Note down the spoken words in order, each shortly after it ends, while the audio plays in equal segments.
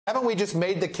Haven't we just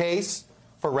made the case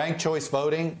for ranked choice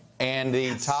voting and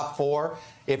the top four?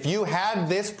 If you had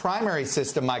this primary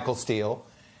system, Michael Steele,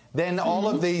 then all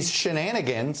of these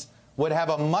shenanigans would have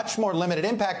a much more limited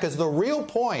impact, because the real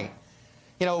point,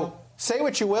 you know, say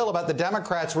what you will about the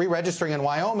Democrats re-registering in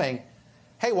Wyoming.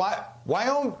 Hey,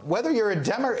 Wyoming, whether you're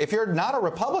if you're not a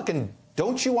Republican,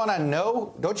 don't you want to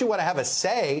know, don't you want to have a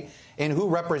say in who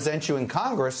represents you in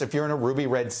Congress if you're in a ruby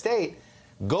red state?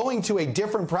 Going to a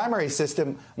different primary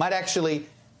system might actually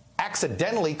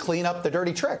accidentally clean up the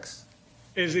dirty tricks.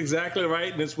 Is exactly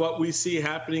right, and it's what we see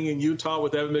happening in Utah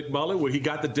with Evan McMullen, where he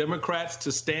got the Democrats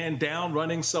to stand down,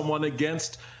 running someone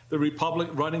against the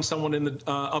Republican, running someone in the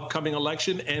upcoming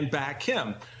election, and back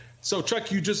him. So,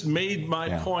 Chuck, you just made my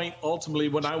point. Ultimately,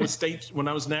 when I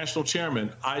was national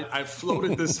chairman, I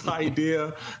floated this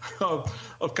idea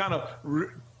of kind of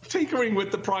tinkering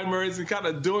with the primaries and kind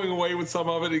of doing away with some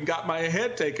of it, and got my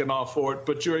head taken off for it.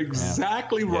 But you're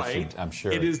exactly right. Yes, I'm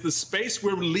sure. It is the space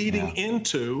we're leading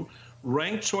into.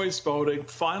 Ranked choice voting,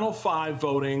 final five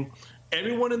voting,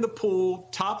 everyone in the pool,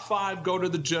 top five go to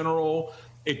the general.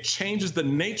 It changes the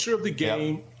nature of the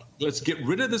game. Yep. Let's get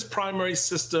rid of this primary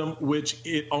system, which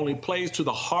it only plays to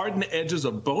the hardened edges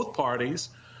of both parties.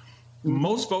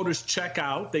 Most voters check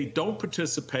out. They don't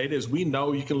participate. As we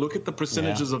know, you can look at the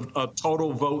percentages of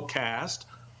total vote cast.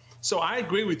 So I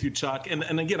agree with you, Chuck.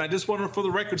 And again, I just want to, for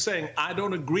the record, saying I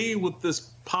don't agree with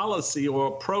this policy or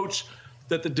approach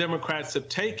that the Democrats have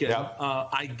taken. Yep.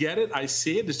 I get it. I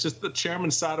see it. It's just the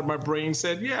chairman's side of my brain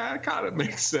said, yeah, it kind of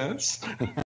makes sense.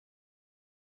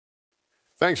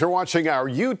 Thanks for watching our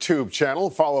YouTube channel.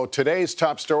 Follow today's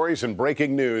top stories and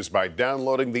breaking news by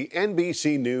downloading the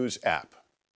NBC News app.